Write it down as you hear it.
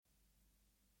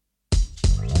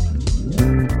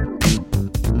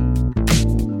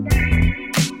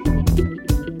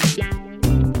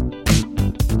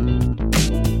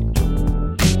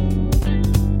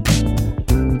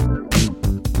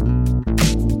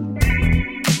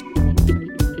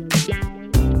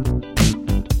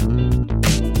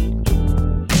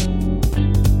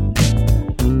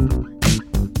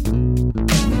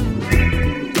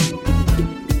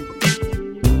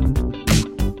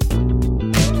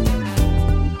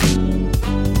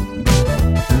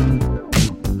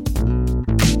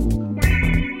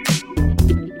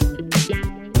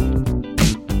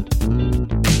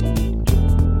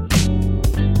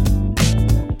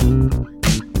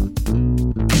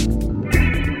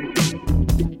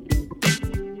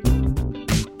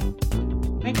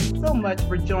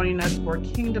for joining us for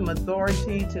Kingdom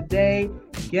Authority today.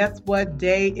 Guess what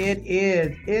day it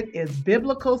is? It is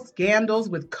Biblical Scandals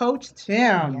with Coach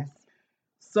Tim. Yes.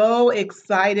 So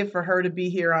excited for her to be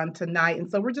here on tonight.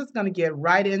 And so we're just going to get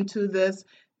right into this.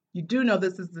 You do know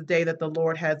this is the day that the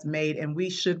Lord has made, and we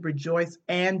should rejoice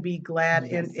and be glad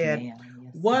in it. Yes,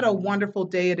 what a ma'am. wonderful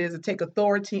day it is to take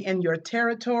authority in your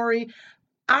territory.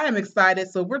 I am excited.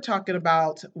 So we're talking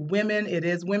about women. It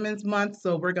is Women's Month,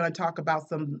 so we're going to talk about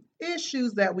some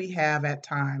issues that we have at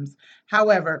times.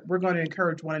 However, we're going to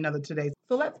encourage one another today.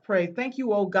 So let's pray. Thank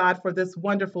you, oh God, for this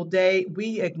wonderful day.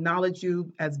 We acknowledge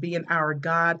you as being our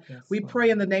God. Yes, We Lord. pray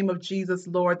in the name of Jesus,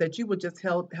 Lord, that you would just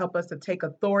help us to take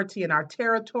authority in our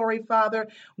territory, Father,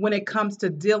 when it comes to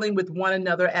dealing with one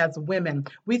another as women.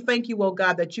 We thank you, oh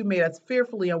God, that you made us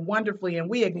fearfully and wonderfully, and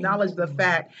we acknowledge the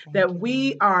fact that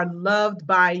we are loved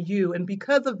by you. And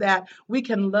because of that, we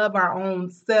can love our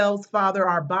own selves, Father,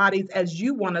 our bodies as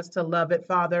you want us to love it,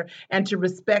 Father, and to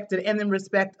respect it and then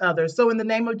respect others. So in the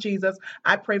name of Jesus,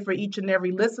 I pray for each and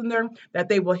every listener that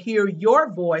they will hear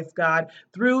your voice, God,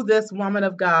 through this woman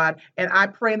of God. And I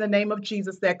pray in the name of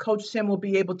Jesus that Coach Tim will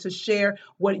be able to share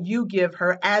what you give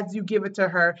her as you give it to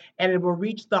her, and it will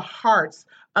reach the hearts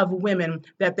of women,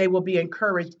 that they will be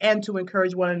encouraged and to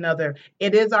encourage one another.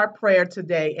 It is our prayer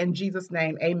today. In Jesus'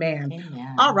 name, amen.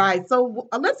 Amen. All right, so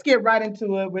let's get right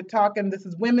into it. We're talking, this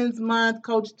is Women's Month,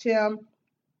 Coach Tim,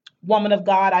 woman of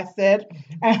God, I said.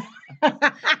 You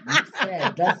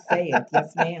said, let's say it.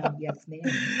 Yes, ma'am. Yes,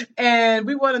 ma'am. And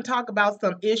we want to talk about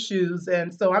some issues.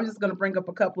 And so I'm just going to bring up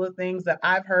a couple of things that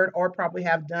I've heard or probably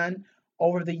have done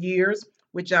over the years,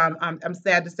 which I'm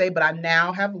sad to say, but I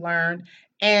now have learned.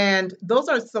 And those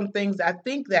are some things I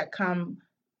think that come,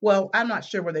 well, I'm not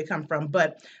sure where they come from,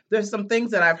 but there's some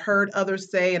things that I've heard others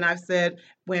say, and I've said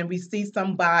when we see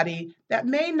somebody that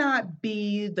may not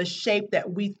be the shape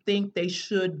that we think they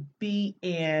should be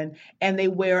in, and they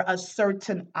wear a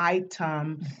certain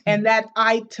item, and that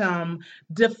item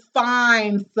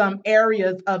defines some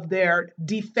areas of their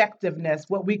defectiveness,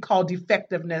 what we call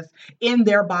defectiveness in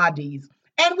their bodies.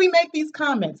 And we make these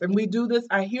comments, and we do this.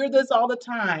 I hear this all the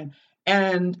time.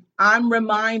 And I'm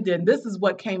reminded, this is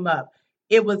what came up.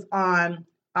 It was on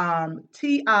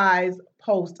T.I.'s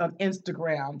post on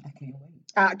Instagram. I can't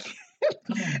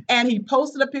wait. And he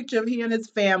posted a picture of he and his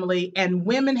family, and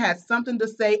women had something to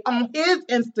say on his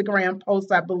Instagram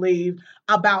post, I believe,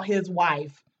 about his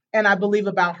wife, and I believe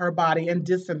about her body and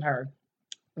dissing her.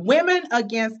 Women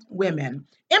against women.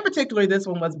 In particular, this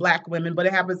one was Black women, but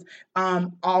it happens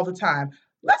all the time.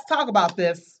 Let's talk about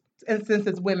this, and since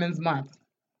it's Women's Month.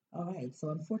 All right.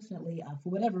 So unfortunately, for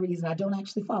whatever reason, I don't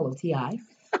actually follow T.I.,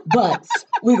 but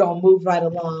we're going to move right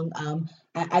along.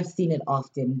 I've seen it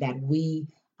often that we,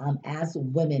 as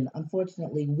women,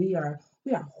 unfortunately, we are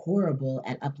horrible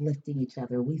at uplifting each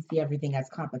other. We see everything as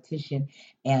competition,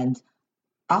 and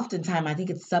oftentimes I think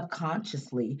it's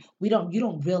subconsciously you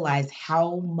don't realize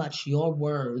how much your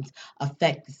words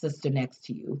affect the sister next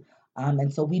to you.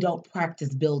 And so we don't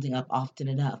practice building up often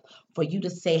enough for you to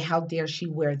say, how dare she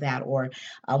wear that, or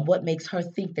what makes her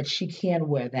think that she can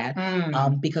wear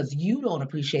that, because you don't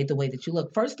appreciate the way that you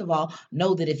look. First of all,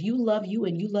 know that if you love you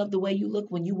and you love the way you look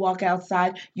when you walk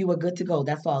outside, you are good to go.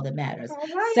 That's all that matters. All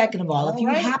right. Second of all, if you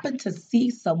right. happen to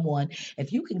see someone,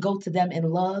 if you can go to them in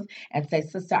love and say,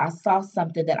 sister, I saw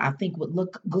something that I think would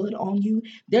look good on you,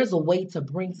 there's a way to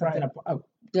bring something up.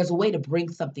 There's a way to bring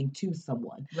something to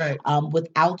someone, Right.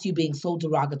 Without you being so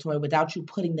derogatory, without you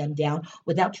putting them down,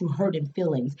 without you hurting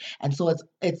feelings. And so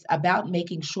it's about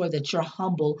making sure that you're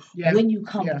humble when you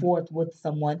come forth with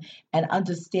someone and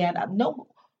understand.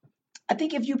 I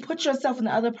think if you put yourself in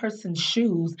the other person's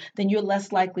shoes, then you're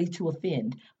less likely to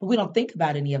offend. But we don't think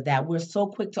about any of that. We're so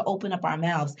quick to open up our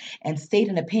mouths and state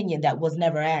an opinion that was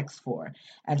never asked for.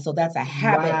 And so that's a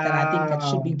habit that I think that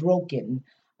should be broken.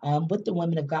 With the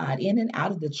women of God, in and out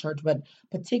of the church, but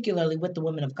particularly with the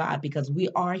women of God, because we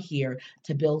are here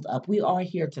to build up. We are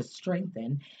here to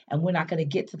strengthen, and we're not going to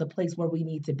get to the place where we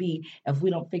need to be if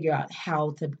we don't figure out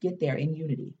how to get there in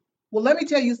unity. Well, let me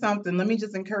tell you something. Let me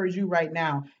just encourage you right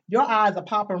now. Your eyes are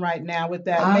popping right now with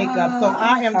that makeup. So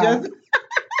I am just,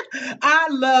 I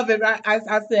love it.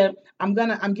 I said, I'm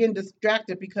getting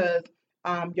distracted because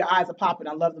your eyes are popping.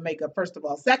 I love the makeup, first of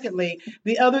all. Secondly,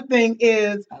 the other thing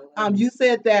is, you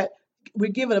said that we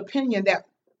give an opinion that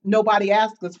nobody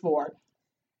asked us for.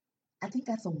 I think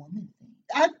that's a woman thing.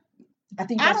 I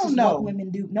think I that's don't just know. what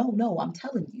women do. No, I'm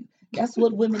telling you. That's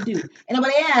what women do. And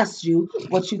nobody asked you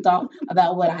what you thought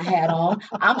about what I had on.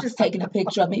 I'm just taking a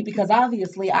picture of me because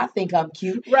obviously I think I'm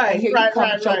cute. And Right, here you right, come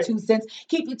right, with your right. 2 cents.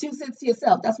 Keep your 2 cents to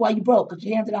yourself. That's why you broke, because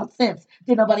you handed out cents.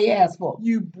 Did nobody ask for?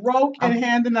 You broke and I'm,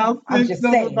 handing out I'm cents just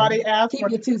nobody saying. asked Keep for.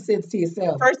 your 2 cents to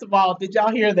yourself. First of all, did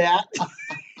y'all hear that?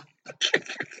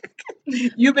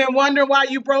 You've been wondering why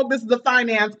you broke. This is a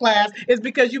finance class. It's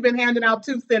because you've been handing out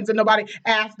 2 cents and nobody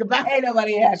asked about it. Ain't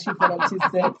nobody asked you for them 2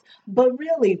 cents. But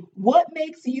really, what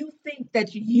makes you think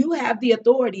that you have the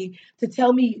authority to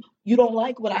tell me you don't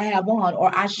like what I have on,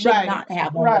 or I should Right, not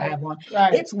have on what I right, have on?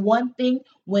 right. It's one thing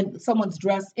when someone's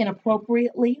dressed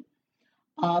inappropriately,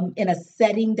 in a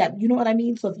setting that, you know what I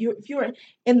mean. So if you're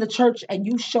in the church and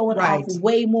you showing off Right,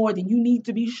 way more than you need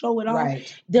to be showing off,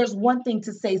 right. there's one thing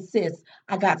to say, sis,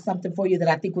 I got something for you that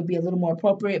I think would be a little more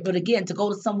appropriate. But again, to go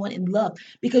to someone in love,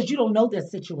 because you don't know their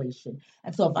situation.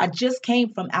 And so if I just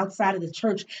came from outside of the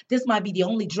church, this might be the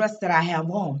only dress that I have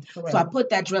on. So I Correct. put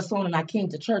that dress on and I came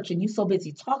to church, and you so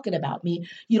busy talking about me,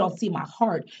 you don't see my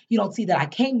heart. You don't see that I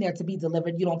came there to be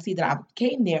delivered. You don't see that I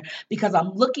came there because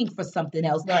I'm looking for something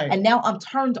else. Right. And now I'm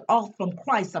turned off from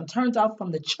Christ. I'm turned off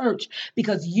from the church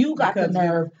because you got the Because you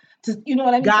nerve to, you know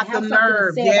what I mean, to got the have something to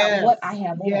nerve. say about Yes, what I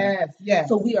have on. yes, yes.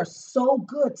 So we are so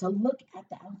good to look at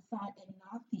the outside and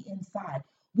not the inside.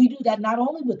 We do that not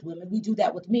only with women, we do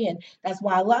that with men. That's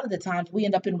why a lot of the times we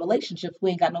end up in relationships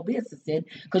we ain't got no business in,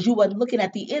 because you wasn't looking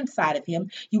at the inside of him.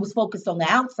 You was focused on the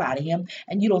outside of him,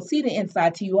 and you don't see the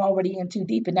inside till you already in too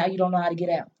deep, and now you don't know how to get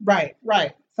out. Right,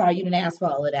 right. Sorry, you didn't ask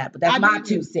for all of that, but that's I my didn't.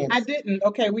 2 cents. I didn't.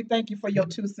 Okay, we thank you for your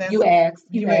 2 cents. You asked.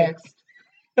 You You asked.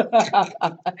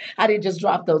 I didn't just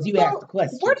drop those. You asked the So,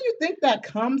 question. where do you think that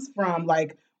comes from?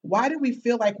 Like, why do we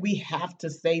feel like we have to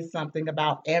say something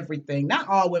about everything? Not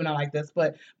all women are like this,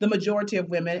 but the majority of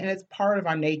women, and it's part of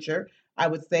our nature, I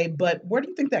would say. But where do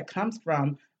you think that comes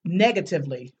from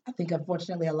negatively? I think,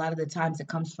 unfortunately, a lot of the times it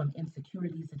comes from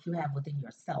insecurities that you have within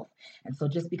yourself. And so,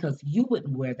 just because you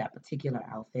wouldn't wear that particular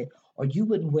outfit, or you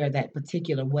wouldn't wear that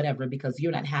particular whatever because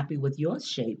you're not happy with your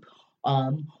shape,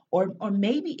 or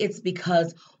maybe it's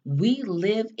because we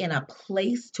live in a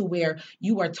place to where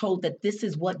you are told that this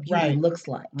is what beauty Right. looks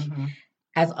like. Mm-hmm.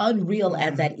 As unreal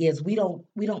as Mm-hmm. that is, we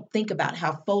don't think about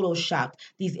how photoshopped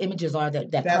these images are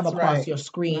that come That's across right. your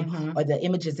screen, Mm-hmm. or the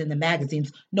images in the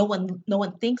magazines. No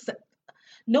one thinks,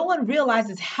 no one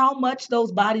realizes how much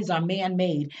those bodies are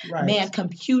man-made, Right. man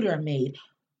computer made.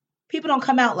 People don't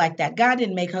come out like that. God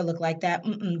didn't make her look like that.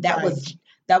 That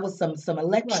Right. was some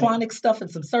electronic stuff and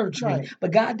some surgery. Right.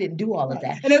 But God didn't do all of Right.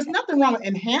 that. And there's nothing wrong with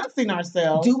enhancing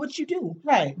ourselves. Do what you do.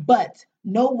 Right. But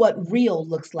know what real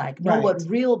looks like. Know Right. what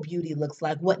real beauty looks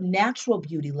like, what natural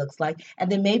beauty looks like.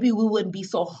 And then maybe we wouldn't be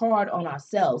so hard on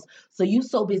ourselves. So you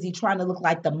so busy trying to look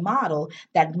like the model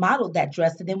that modeled that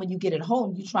dress. And then when you get it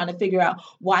home, you trying to figure out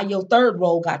why your third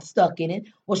roll got stuck in it.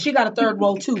 Well, she got a third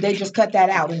roll too. They just cut that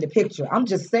out in the picture. I'm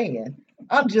just saying.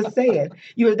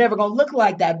 You was never gonna look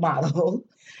like that model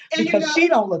And you because know, she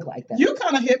don't look like that. you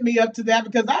kind of hit me up to that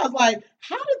because I was like,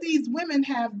 how do these women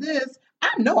have this?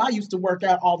 I know I used to work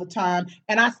out all the time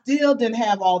and I still didn't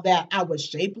have all that. I was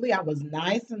shapely, I was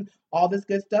nice and all this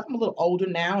good stuff. I'm a little older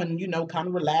now and, kind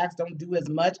of relaxed, don't do as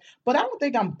much. But I don't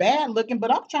think I'm bad looking,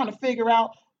 but I'm trying to figure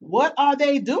out what are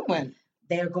they doing?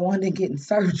 They're going and getting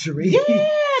surgery. Yeah,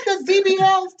 the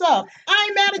ZBL stuff. I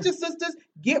ain't mad at your sisters.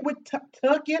 Get with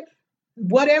tuck it.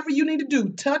 Whatever you need to do,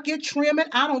 tuck it, trim it.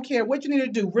 I don't care what you need to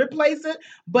do, replace it.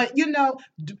 But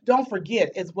don't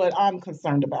forget, is what I'm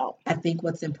concerned about. I think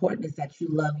what's important is that you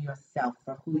love yourself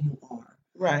for who you are,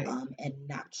 Right. and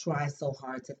not try so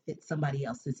hard to fit somebody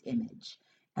else's image.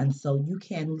 And so you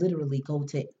can literally go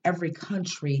to every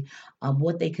country,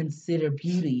 what they consider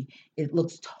beauty. It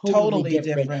looks totally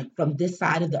different from this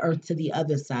side of the earth to the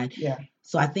other side. Yeah.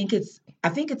 So I think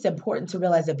it's important to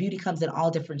realize that beauty comes in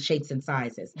all different shapes and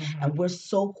sizes. Mm-hmm. And we're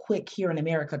so quick here in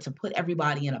America to put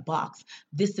everybody in a box.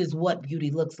 This is what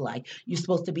beauty looks like. You're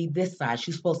supposed to be this size.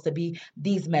 You're supposed to be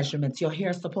these measurements. Your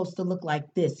hair is supposed to look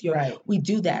like this. Right. We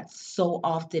do that so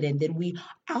often, and then we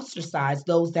ostracize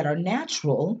those that are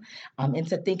natural,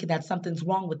 into thinking that something's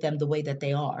wrong with them the way that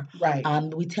they are. Right.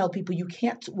 We tell people you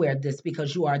can't wear this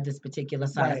because you are this particular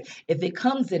size. Right. If it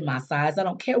comes in my size, I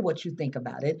don't care what you think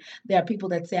about it. There are people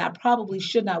that say I probably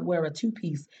should not wear a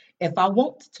two-piece. If I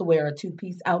want to wear a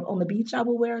two-piece out on the beach, I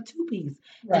will wear a two-piece.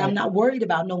 Right. And I'm not worried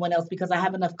about no one else because I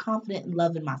have enough confidence and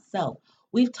love in myself.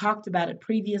 We've talked about it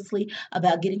previously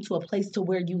about getting to a place to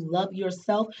where you love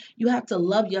yourself. You have to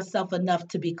love yourself enough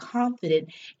to be confident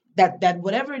that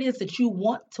whatever it is that you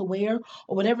want to wear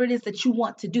or whatever it is that you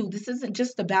want to do, this isn't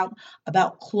just about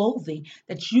clothing,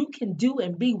 that you can do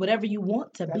and be whatever you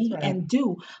want to That's be right. and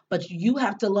do, but you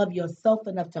have to love yourself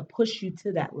enough to push you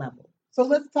to that level. So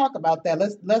let's talk about that.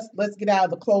 Let's get out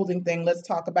of the clothing thing. Let's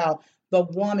talk about the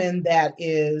woman that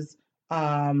is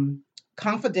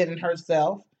confident in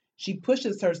herself. She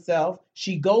pushes herself.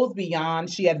 She goes beyond.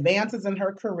 She advances in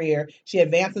her career. She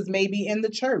advances maybe in the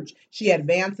church. She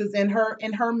advances in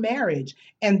her marriage.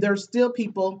 And there's still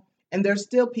people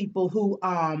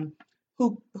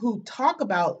who talk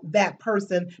about that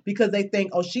person because they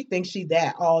think, oh, she thinks she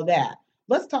that, all that.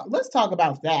 Let's talk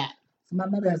about that. So my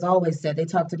mother has always said they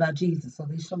talked about Jesus, so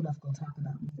they sure enough gonna talk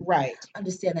about me. Right.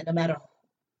 Understand that no matter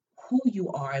who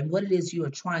you are and what it is you are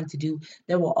trying to do,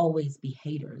 there will always be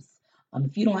haters.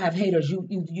 If you don't have haters,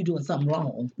 you doing something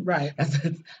wrong. Right. I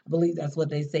believe that's what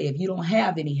they say. If you don't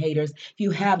have any haters, if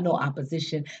you have no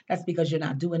opposition, that's because you're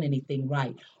not doing anything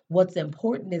right. What's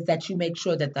important is that you make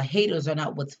sure that the haters are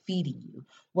not what's feeding you.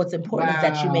 What's important is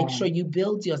that you make Wow. sure you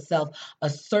build yourself a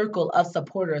circle of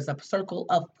supporters, a circle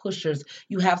of pushers.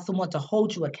 You have someone to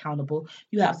hold you accountable.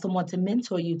 You have someone to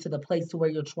mentor you to the place to where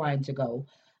you're trying to go.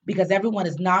 Because everyone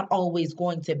is not always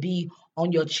going to be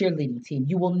on your cheerleading team.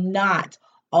 You will not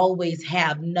always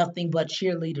have nothing but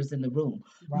cheerleaders in the room.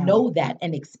 Wow. Know that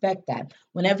and expect that.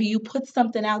 Whenever you put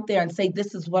something out there and say,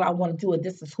 this is what I want to do and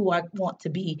this is who I want to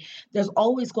be, there's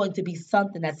always going to be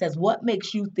something that says, what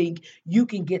makes you think you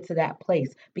can get to that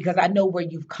place? Because I know where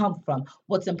you've come from.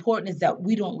 What's important is that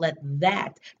we don't let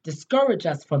that discourage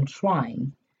us from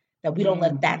trying, that we don't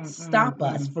let that stop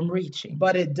us from reaching.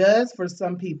 But it does for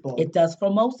some people. It does for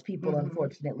most people,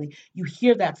 unfortunately. You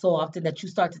hear that so often that you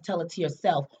start to tell it to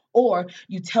yourself, or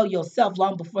you tell yourself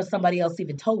long before somebody else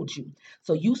even told you.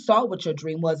 So you saw what your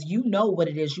dream was. You know what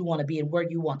it is you want to be and where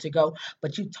you want to go,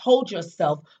 but you told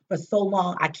yourself for so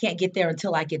long, I can't get there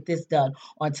until I get this done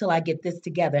or until I get this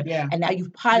together. Yeah. And now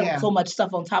you've piled so much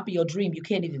stuff on top of your dream, you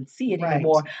can't even see it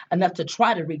anymore enough to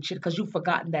try to reach it because you've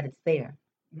forgotten that it's there.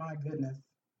 My goodness.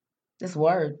 This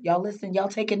word, y'all listen, y'all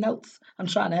taking notes. I'm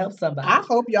trying to help somebody. I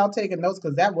hope y'all taking notes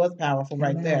because that was powerful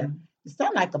right there. You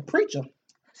sound like a preacher.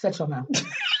 Shut your mouth.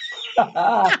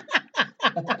 All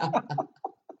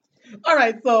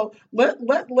right, so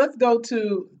let's go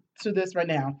to this right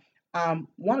now.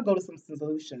 Want to go to some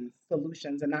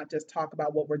solutions, and not just talk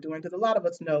about what we're doing because a lot of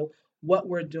us know what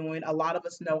we're doing. A lot of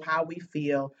us know how we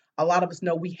feel. A lot of us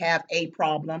know we have a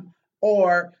problem,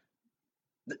 or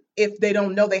if they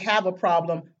don't know they have a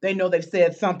problem, they know they've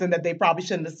said something that they probably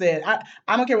shouldn't have said.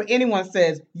 I don't care what anyone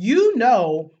says. You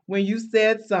know when you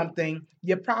said something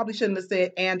you probably shouldn't have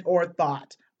said and or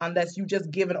thought unless you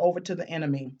just give it over to the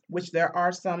enemy, which there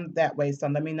are some that way. So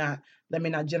let me not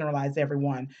generalize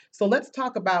everyone. So let's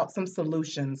talk about some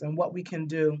solutions and what we can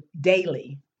do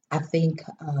daily. I think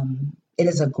it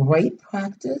is a great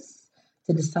practice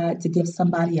to decide to give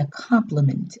somebody a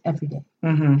compliment every day.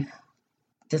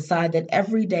 Decide that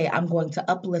every day I'm going to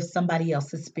uplift somebody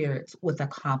else's spirits with a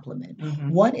compliment.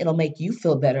 One, it'll make you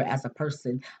feel better as a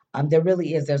person. There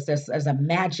really is. There's a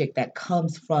magic that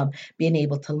comes from being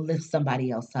able to lift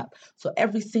somebody else up. So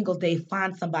every single day,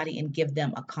 find somebody and give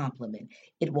them a compliment.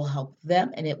 It will help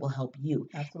them and it will help you.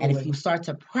 Absolutely. And if you start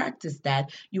to practice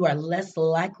that, you are less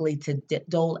likely to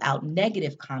dole out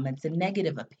negative comments and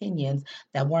negative opinions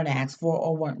that weren't asked for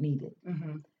or weren't needed.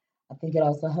 I think it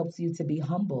also helps you to be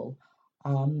humble.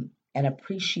 And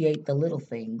appreciate the little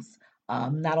things,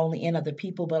 not only in other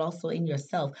people but also in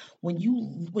yourself. When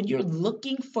you're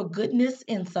looking for goodness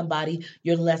in somebody,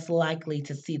 you're less likely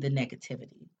to see the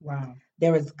negativity. Wow.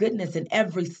 There is goodness in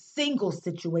every single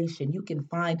situation. You can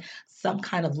find some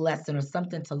kind of lesson or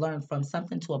something to learn from,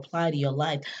 something to apply to your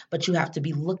life, but you have to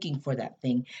be looking for that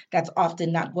thing. That's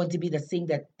often not going to be the thing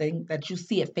that you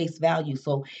see at face value.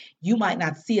 So you might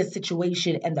not see a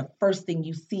situation and the first thing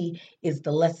you see is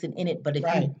the lesson in it. But if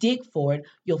you dig for it,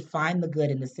 you'll find the good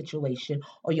in the situation,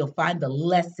 or you'll find the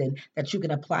lesson that you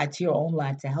can apply to your own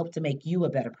life to help to make you a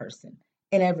better person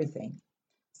in everything.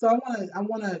 So I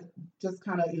want to just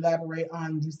kind of elaborate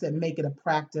on, you said make it a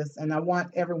practice, and I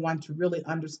want everyone to really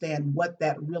understand what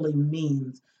that really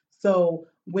means. So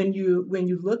when you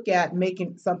look at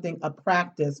making something a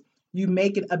practice, you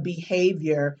make it a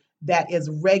behavior that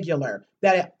is regular,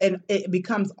 that it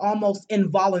becomes almost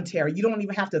involuntary. You don't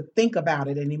even have to think about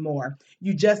it anymore.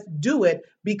 You just do it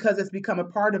because it's become a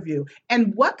part of you.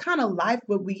 And what kind of life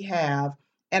would we have?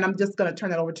 And I'm just going to turn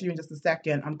that over to you in just a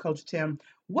second. I'm Coach Tim.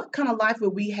 What kind of life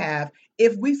would we have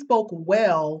if we spoke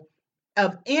well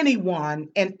of anyone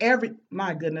and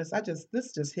my goodness,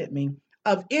 this just hit me.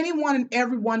 of anyone and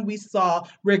everyone we saw,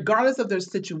 regardless of their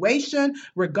situation,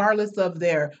 regardless of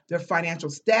their financial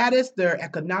status, their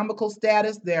economical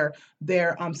status, their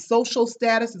social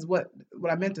status is what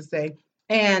I meant to say,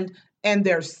 and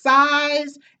their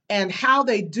size and how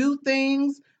they do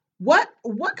things. What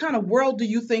kind of world do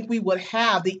you think we would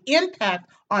have, the impact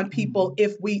on people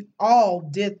if we all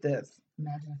did this?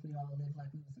 Imagine if we all lived like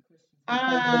we was a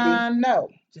Christian. No.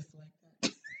 Just like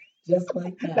that. Just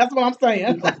like that. That's what I'm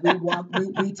saying. Because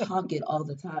we talk it all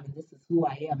the time, and this is who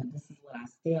I am, and this is what I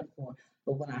stand for.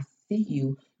 But when I see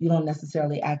you, you don't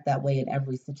necessarily act that way in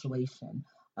every situation.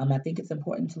 I think it's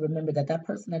important to remember that that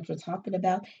person that you're talking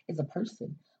about is a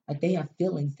person. Like they have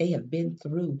feelings, they have been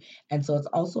through. And so it's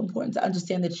also important to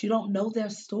understand that you don't know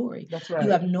their story. That's You right.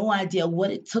 have no idea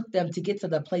what it took them to get to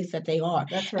the place that they are.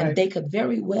 That's And right. they could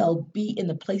very well be in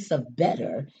the place of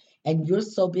better. And you're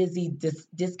so busy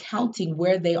discounting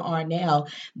where they are now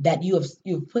that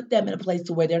you've put them in a place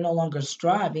to where they're no longer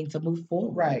striving to move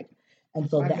forward. Right. And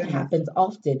so My that goodness. happens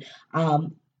often.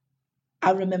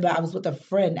 I remember I was with a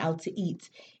friend out to eat,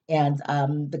 and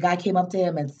the guy came up to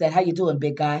him and said, "How you doing,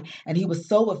 big guy?" And he was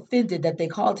so offended that they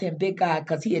called him big guy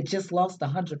because he had just lost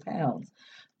 100 pounds.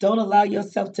 Don't allow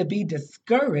yourself to be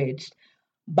discouraged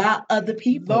by other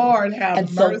people. Lord have And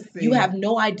so mercy. you have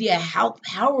no idea how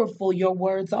powerful your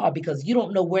words are because you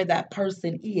don't know where that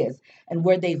person is and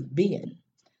where they've been.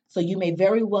 So you may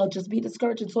very well just be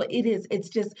discouraged. And so it's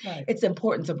just, Right. it's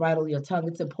important to bridle your tongue.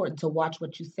 It's important to watch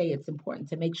what you say. It's important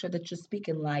to make sure that you're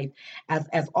speaking life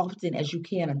as often as you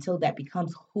can until that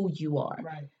becomes who you are.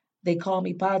 Right. They call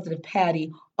me Positive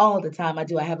Patty all the time. I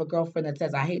do. I have a girlfriend that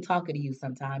says, I hate talking to you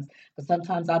sometimes, but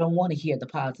sometimes I don't want to hear the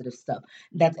positive stuff.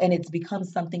 And it's become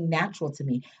something natural to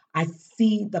me. I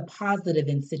see the positive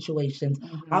in situations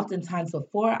oftentimes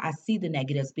before I see the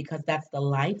negatives because that's the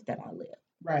life that I live.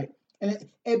 Right. And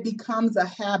it becomes a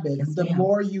habit Yes, the ma'am.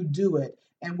 more you do it.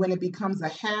 And when it becomes a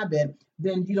habit,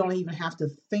 then you don't even have to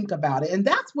think about it. And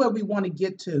that's where we want to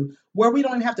get to, where we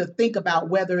don't even have to think about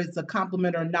whether it's a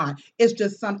compliment or not. It's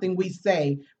just something we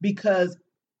say because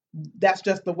that's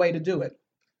just the way to do it.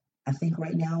 I think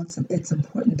right now it's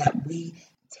important that we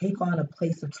take on a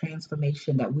place of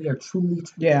transformation, that we are truly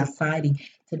Yeah. deciding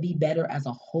to be better as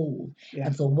a whole. Yeah.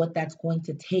 And so what that's going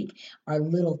to take are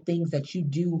little things that you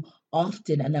do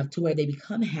often enough to where they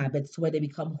become habits, to where they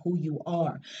become who you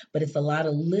are. But it's a lot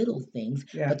of little things,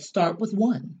 Yeah. but start with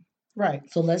one. Right.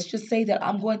 So let's just say that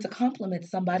I'm going to compliment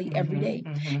somebody every day.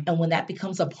 And when that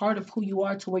becomes a part of who you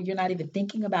are to where you're not even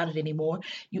thinking about it anymore,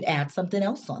 you add something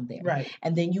else on there. Right.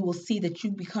 And then you will see that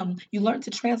you learn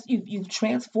to you've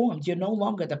transformed. You're no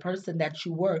longer the person that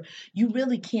you were. You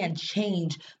really can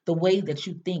change the way that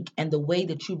you think and the way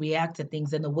that you react to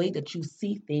things and the way that you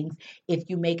see things if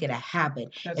you make it a habit,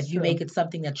 That's if you true. make it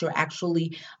something that you're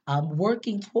actually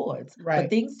working towards. Right. But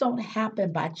things don't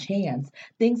happen by chance.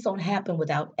 Things don't happen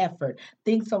without effort.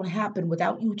 Things don't happen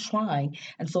without you trying.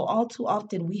 And so all too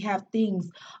often we have things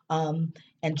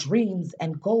and dreams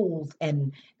and goals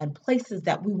and places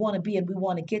that we want to be and we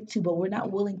want to get to, but we're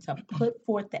not willing to put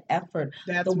forth the effort,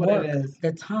 That's the what work, it is.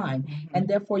 the time. And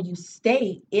therefore you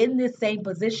stay in the same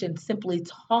position simply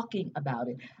talking about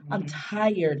it. I'm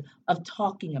tired of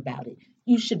talking about it.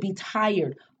 You should be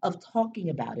tired of talking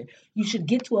about it. You should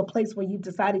get to a place where you've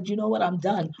decided, you know what, I'm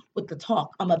done with the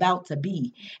talk. I'm about to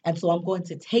be. And so I'm going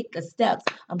to take the steps.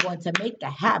 I'm going to make the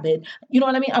habit. You know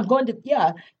what I mean? I'm going to,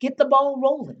 get the ball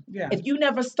rolling. Yeah. If you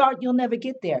never start, you'll never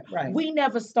get there. Right. We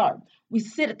never start. We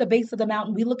sit at the base of the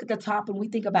mountain. We look at the top and we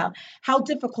think about how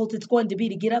difficult it's going to be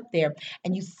to get up there.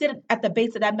 And you sit at the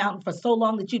base of that mountain for so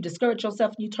long that you discourage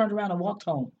yourself and you turned around and walked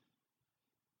home.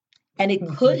 And it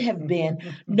could have been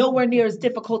nowhere near as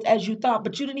difficult as you thought,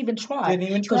 but you didn't even try. Didn't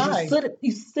even Because try.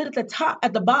 you sit at the top,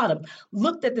 at the bottom,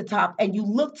 looked at the top, and you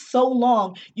looked so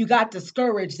long, you got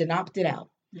discouraged and opted out.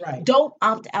 Right. Don't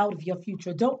opt out of your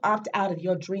future. Don't opt out of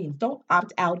your dreams. Don't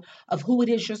opt out of who it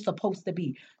is you're supposed to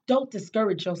be. Don't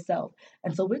discourage yourself.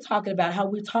 And so we're talking about how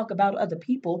we talk about other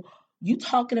people. You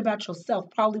talking about yourself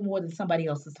probably more than somebody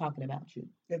else is talking about you.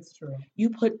 It's true. You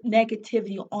put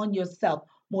negativity on yourself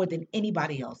more than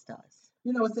anybody else does.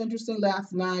 You know, it's interesting.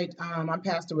 Last night, my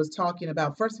pastor was talking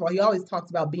about, first of all, he always talks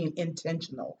about being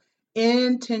intentional.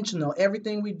 Intentional.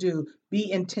 Everything we do,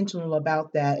 be intentional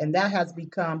about that. And that has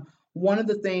become one of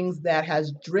the things that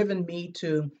has driven me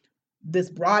to this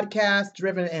broadcast,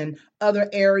 driven in other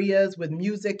areas with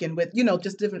music and with,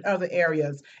 just different other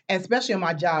areas, and especially on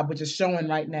my job, which is showing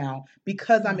right now,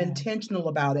 because I'm intentional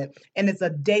about it. And it's a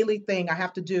daily thing. I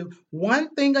have to do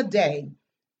one thing a day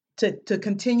to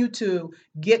continue to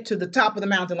get to the top of the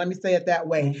mountain. Let me say it that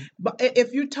way. But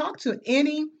if you talk to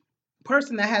any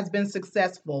person that has been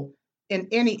successful in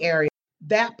any area,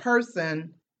 that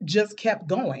person just kept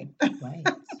going. Right.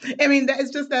 I mean,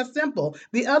 it's just that simple.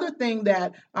 The other thing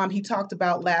that he talked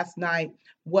about last night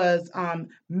was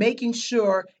making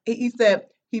sure, he said,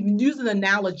 he used an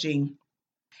analogy,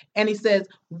 and he says,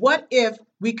 what if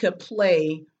we could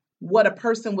play what a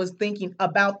person was thinking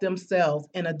about themselves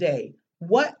in a day?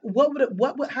 What would it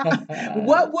what would how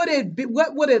what would it be,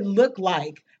 what would it look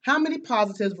like? How many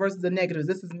positives versus the negatives?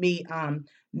 This is me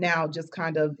now just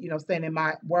kind of, saying in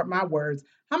my words.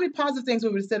 How many positive things we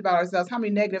would have said about ourselves? How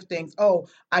many negative things? Oh,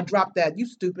 I dropped that. You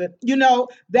stupid.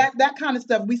 That kind of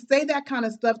stuff. We say that kind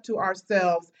of stuff to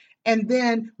ourselves, and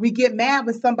then we get mad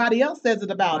when somebody else says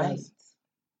it about Right. us.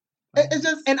 Right. It's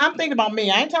just, and I'm thinking about me.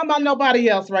 I ain't talking about nobody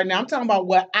else right now. I'm talking about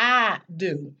what I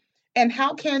do. And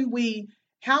and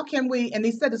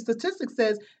he said the statistic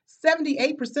says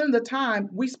 78% of the time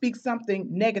we speak something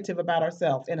negative about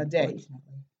ourselves in a day.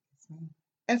 Unfortunately. Yes, ma'am.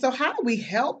 And so how do we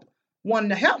help one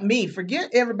to help me?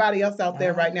 Forget everybody else out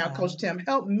there right now, Ah, Coach Tim.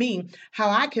 Help me how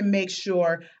I can make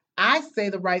sure I say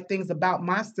the right things about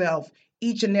myself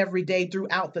each and every day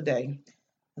throughout the day.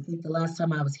 I think the last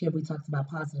time I was here, we talked about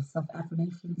positive self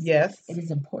affirmations. Yes. It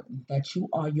is important that you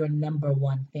are your number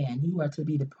one fan. You are to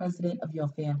be the president of your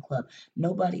fan club.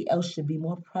 Nobody else should be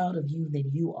more proud of you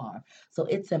than you are. So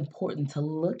it's important to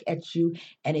look at you.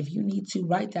 And if you need to,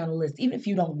 write down a list. Even if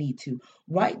you don't need to,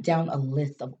 write down a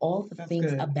list of all the That's things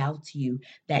good. about you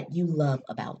that you love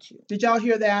about you. Did y'all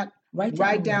hear that?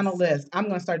 Write down a list. list. I'm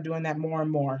going to start doing that more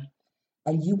and more.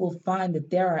 And you will find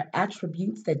that there are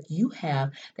attributes that you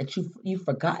have that you've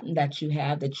forgotten that you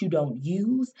have, that you don't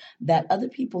use, that other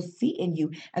people see in you.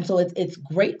 And so it's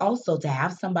great also to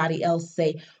have somebody else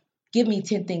say, give me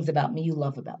 10 things about me you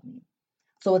love about me.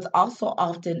 So it's also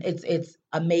often it's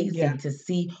amazing Yeah. to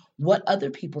see what other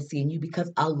people see in you,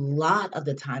 because a lot of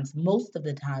the times, most of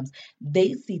the times,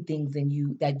 they see things in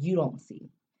you that you don't see.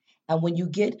 And when you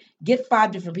get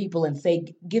five different people and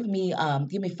say, give me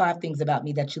five things about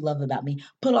me that you love about me,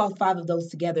 put all five of those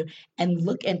together and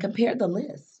look and compare the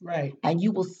list. Right. And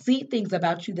you will see things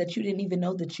about you that you didn't even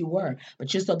know that you were.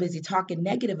 But you're so busy talking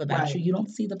negative about Right. you don't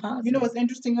see the positive. You know what's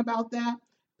interesting about that?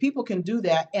 People can do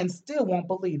that and still won't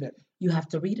believe it. You have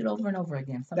to read it over and over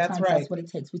again. Sometimes right. that's what it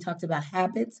takes. We talked about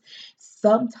habits.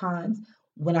 Sometimes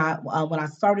when I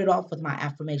started off with my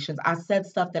affirmations, I said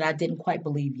stuff that I didn't quite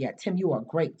believe yet. Tim, you are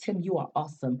great. Tim, you are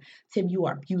awesome. Tim, you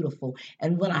are beautiful.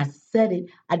 And when I said it,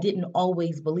 I didn't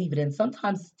always believe it. And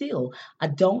sometimes still, I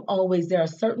don't always. There are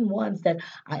certain ones that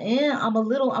I'm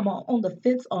on the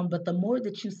fence on. But the more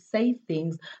that you say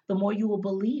things, the more you will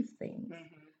believe things. Mhm.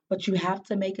 But you have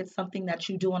to make it something that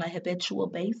you do on a habitual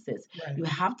basis. Right. You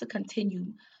have to continue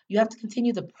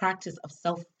the practice of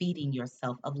self-feeding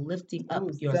yourself, of lifting up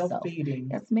Ooh, yourself. self-feeding.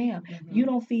 Yes, ma'am. Mhm. You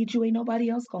don't feed you, ain't nobody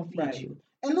else gonna feed Right. you.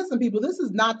 And listen, people, this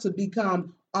is not to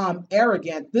become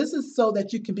arrogant. This is so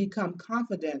that you can become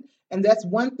confident. And that's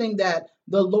one thing that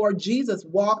the Lord Jesus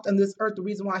walked on this earth. The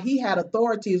reason why he had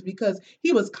authority is because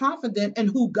he was confident in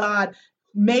who God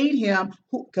made him,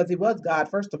 because he was God,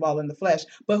 first of all, in the flesh,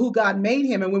 but who God made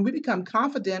him. And when we become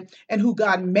confident in who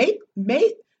God made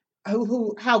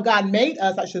how God made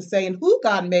us, I should say, and who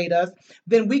God made us,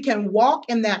 then we can walk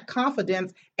in that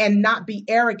confidence and not be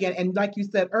arrogant. And like you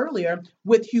said earlier,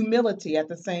 with humility at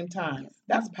the same time. Yes,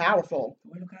 That's ma'am. powerful.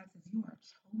 The word of God says you are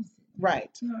chosen.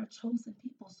 Right. You are a chosen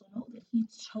people, so know that he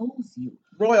chose you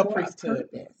Royal for a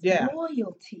priesthood. purpose. Yeah.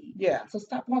 Loyalty. Yeah. So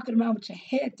stop walking around with your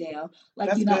head down like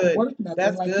That's you're not good. worth nothing,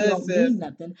 That's like you good, don't sis. mean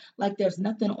nothing, like there's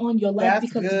nothing on your life, That's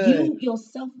because good. you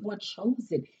yourself were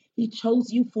chosen. He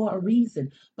chose you for a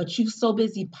reason, but you're so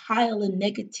busy piling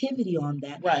negativity on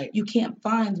that, Right. you can't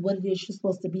find what it is you're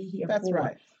supposed to be here That's for.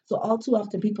 right. So all too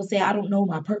often people say, I don't know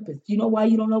my purpose. You know why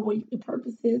you don't know what your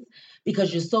purpose is?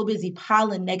 Because you're so busy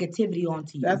piling negativity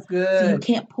onto you. That's So you good.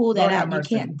 can't pull that Lord have out. You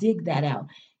mercy. can't dig that out.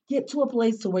 Get to a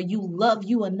place to where you love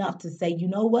you enough to say, you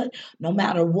know what? No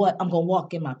matter what, I'm going to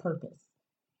walk in my purpose.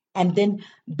 And then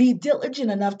be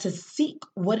diligent enough to seek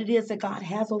what it is that God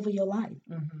has over your life.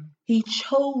 Mhm. He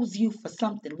chose you for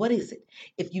something. What is it?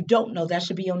 If you don't know, that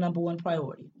should be your number one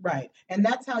priority. Right. And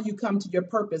that's how you come to your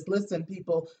purpose. Listen,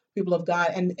 people of God,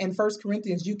 and in First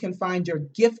Corinthians, you can find your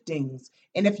giftings.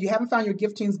 And if you haven't found your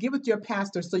giftings, give it to your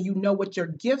pastor so you know what your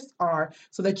gifts are,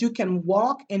 so that you can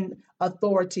walk in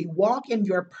authority, walk in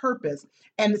your purpose,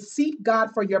 and seek God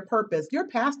for your purpose. Your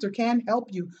pastor can help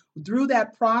you through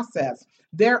that process.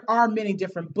 There are many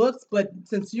different books, but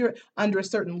since you're under a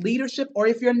certain leadership, or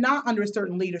if you're not under a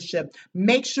certain leadership,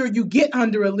 make sure you get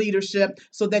under a leadership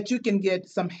so that you can get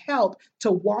some help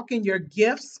to walk in your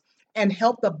gifts and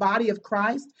help the body of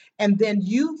Christ. And then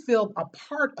you feel a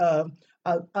part of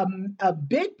a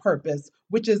big purpose,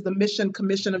 which is the mission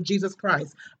commission of Jesus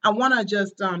Christ. I want to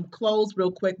just close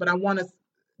real quick, but I want to.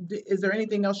 Is there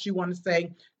anything else you want to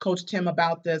say, Coach Tim,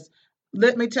 about this?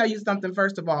 Let me tell you something.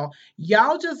 First of all,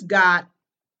 y'all just got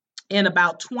in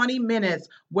about 20 minutes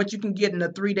what you can get in a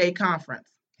 3-day conference.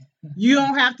 You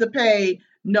don't have to pay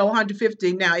no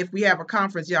 150. Now, if we have a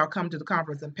conference, y'all come to the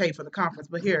conference and pay for the conference.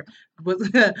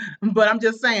 But I'm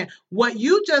just saying, what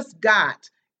you just got,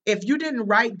 if you didn't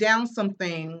write down some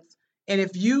things, and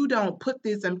if you don't put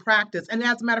this in practice, and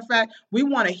as a matter of fact, we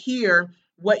want to hear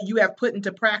what you have put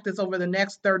into practice over the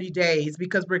next 30 days,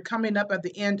 because we're coming up at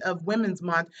the end of Women's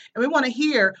Month, and we want to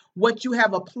hear what you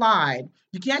have applied.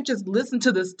 You can't just listen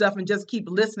to this stuff and just keep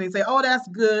listening and say, oh, that's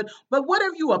good. But what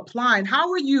are you applying? How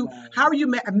are you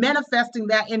manifesting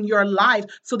that in your life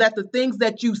so that the things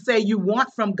that you say you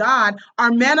want from God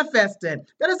are manifested?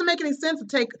 That doesn't make any sense to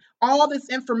take all this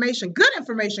information, good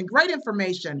information, great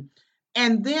information,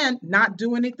 and then not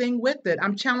do anything with it.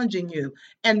 I'm challenging you.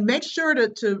 And make sure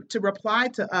to reply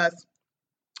to us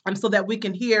so that we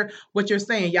can hear what you're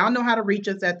saying. Y'all know how to reach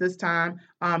us at this time.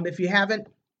 If you haven't,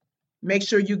 make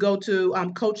sure you go to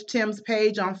Coach Tim's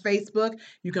page on Facebook.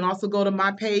 You can also go to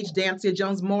my page, Dancia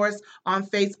Jones Morris, on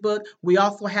Facebook. We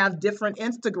also have different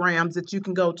Instagrams that you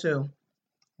can go to.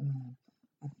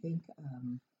 I think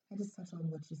I just touch on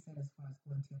what you said as far as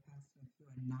going to your pastor if you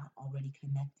are not already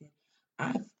connected.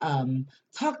 I've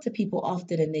talked to people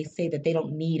often and they say that they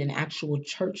don't need an actual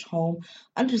church home.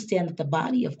 Understand that the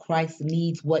body of Christ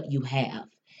needs what you have.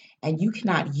 And you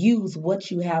cannot use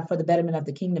what you have for the betterment of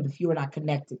the kingdom if you are not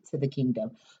connected to the kingdom.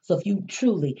 So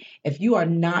if you are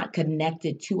not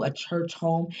connected to a church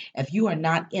home, if you are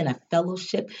not in a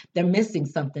fellowship, they're missing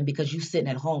something because you're sitting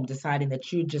at home deciding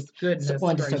that you're just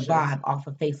going to survive off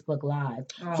of Facebook Live.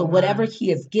 So whatever he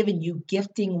has given you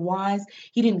gifting wise,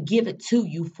 he didn't give it to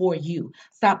you for you.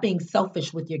 Stop being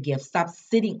selfish with your gifts. Stop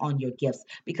sitting on your gifts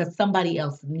because somebody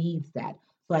else needs that.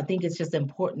 So I think it's just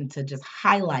important to just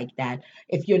highlight that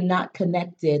if you're not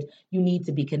connected, you need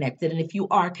to be connected. And if you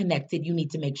are connected, you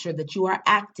need to make sure that you are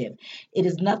active. It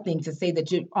is nothing to say that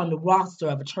you're on the roster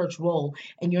of a church role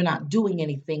and you're not doing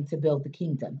anything to build the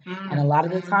kingdom. And a lot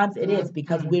of the times it is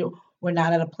because we're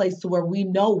not at a place to where we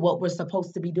know what we're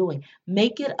supposed to be doing.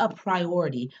 Make it a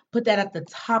priority. Put that at the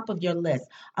top of your list.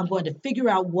 I'm going to figure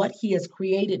out what he has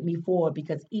created me for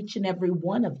because each and every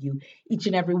one of you, each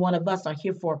and every one of us are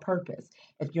here for a purpose.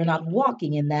 If you're not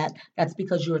walking in that, that's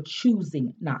because you're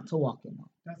choosing not to walk in that.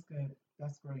 That's good.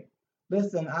 That's great.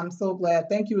 Listen, I'm so glad.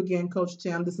 Thank you again, Coach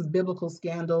Tim. This is Biblical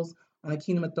Scandals on a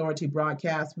Kingdom Authority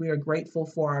broadcast. We are grateful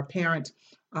for our parent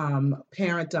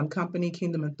company,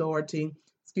 Kingdom Empowerment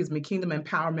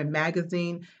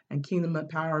Magazine and Kingdom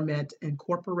Empowerment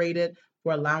Incorporated,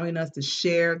 for allowing us to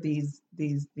share these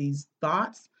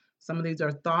thoughts. Some of these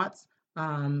are thoughts.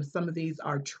 Some of these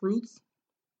are truths.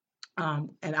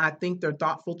 And I think they're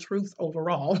thoughtful truths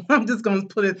overall. I'm just going to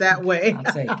put it that way.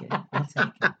 I'll take it.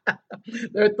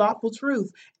 They're thoughtful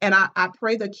truths. And I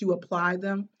pray that you apply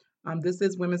them. This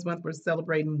is Women's Month. We're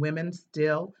celebrating women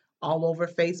still. All over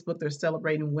Facebook, they're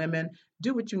celebrating women.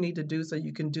 Do what you need to do so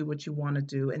you can do what you want to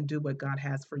do and do what God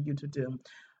has for you to do.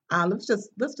 Let's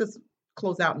just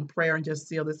close out in prayer and just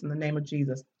seal this in the name of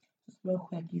Jesus. Just real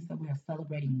quick, you said we are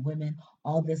celebrating women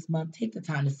all this month. Take the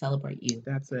time to celebrate you.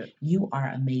 That's it. You are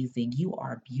amazing. You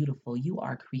are beautiful. You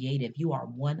are creative. You are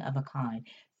one of a kind.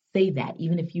 Say that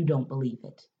even if you don't believe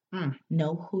it.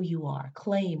 Know who you are.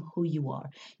 Claim who you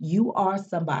are. You are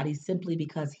somebody simply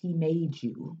because he made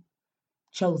you.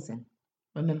 Chosen.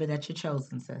 Remember that you're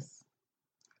chosen, sis.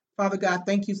 Father God,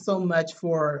 thank you so much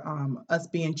for us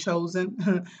being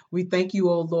chosen. We thank you,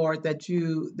 oh Lord, that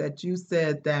you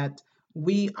said that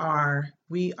we are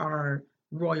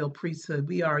royal priesthood.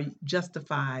 We are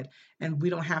justified, and we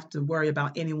don't have to worry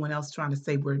about anyone else trying to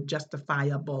say we're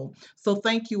justifiable. So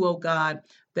thank you, oh God,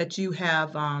 that you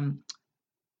have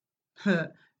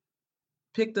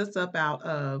picked us up out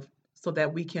of so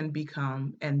that we can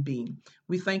become and be.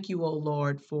 We thank you, O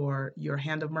Lord, for your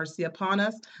hand of mercy upon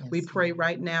us. Yes, we pray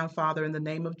right now, Father, in the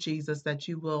name of Jesus, that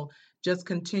you will just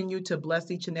continue to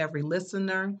bless each and every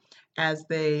listener as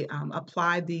they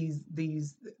apply these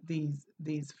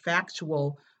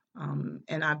factual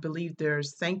and I believe they're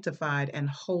sanctified and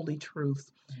holy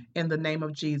truths in the name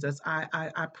of Jesus.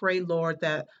 I pray, Lord,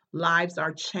 that lives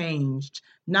are changed,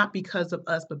 not because of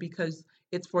us, but because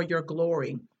it's for your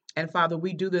glory. And Father,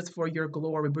 we do this for your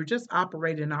glory. We're just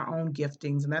operating in our own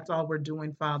giftings, and that's all we're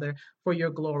doing, Father, for your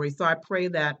glory. So I pray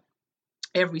that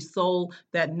every soul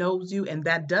that knows you and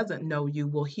that doesn't know you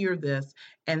will hear this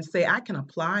and say, I can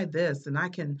apply this, and I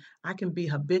can be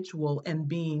habitual in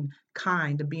being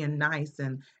kind and being nice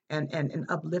and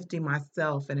uplifting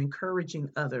myself and encouraging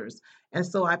others. And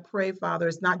so I pray, Father,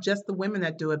 it's not just the women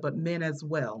that do it, but men as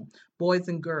well, boys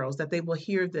and girls, that they will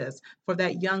hear this. For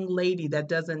that young lady that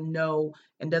doesn't know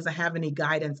and doesn't have any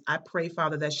guidance, I pray,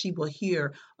 Father, that she will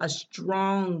hear a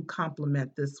strong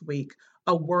compliment this week,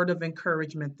 a word of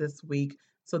encouragement this week,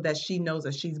 so that she knows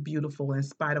that she's beautiful in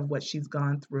spite of what she's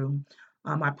gone through.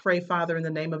 I pray, Father, in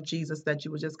the name of Jesus, that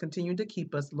you will just continue to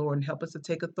keep us, Lord, and help us to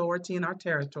take authority in our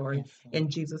territory. Yes, Lord. In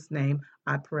Jesus' name,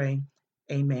 I pray.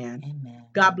 Amen. Amen.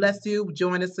 God bless you.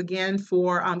 Join us again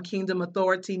for Kingdom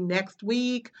Authority next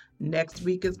week. Next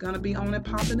week is going to be on and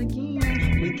popping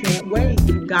again. We can't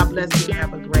wait. God bless you.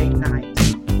 Have a great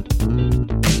night.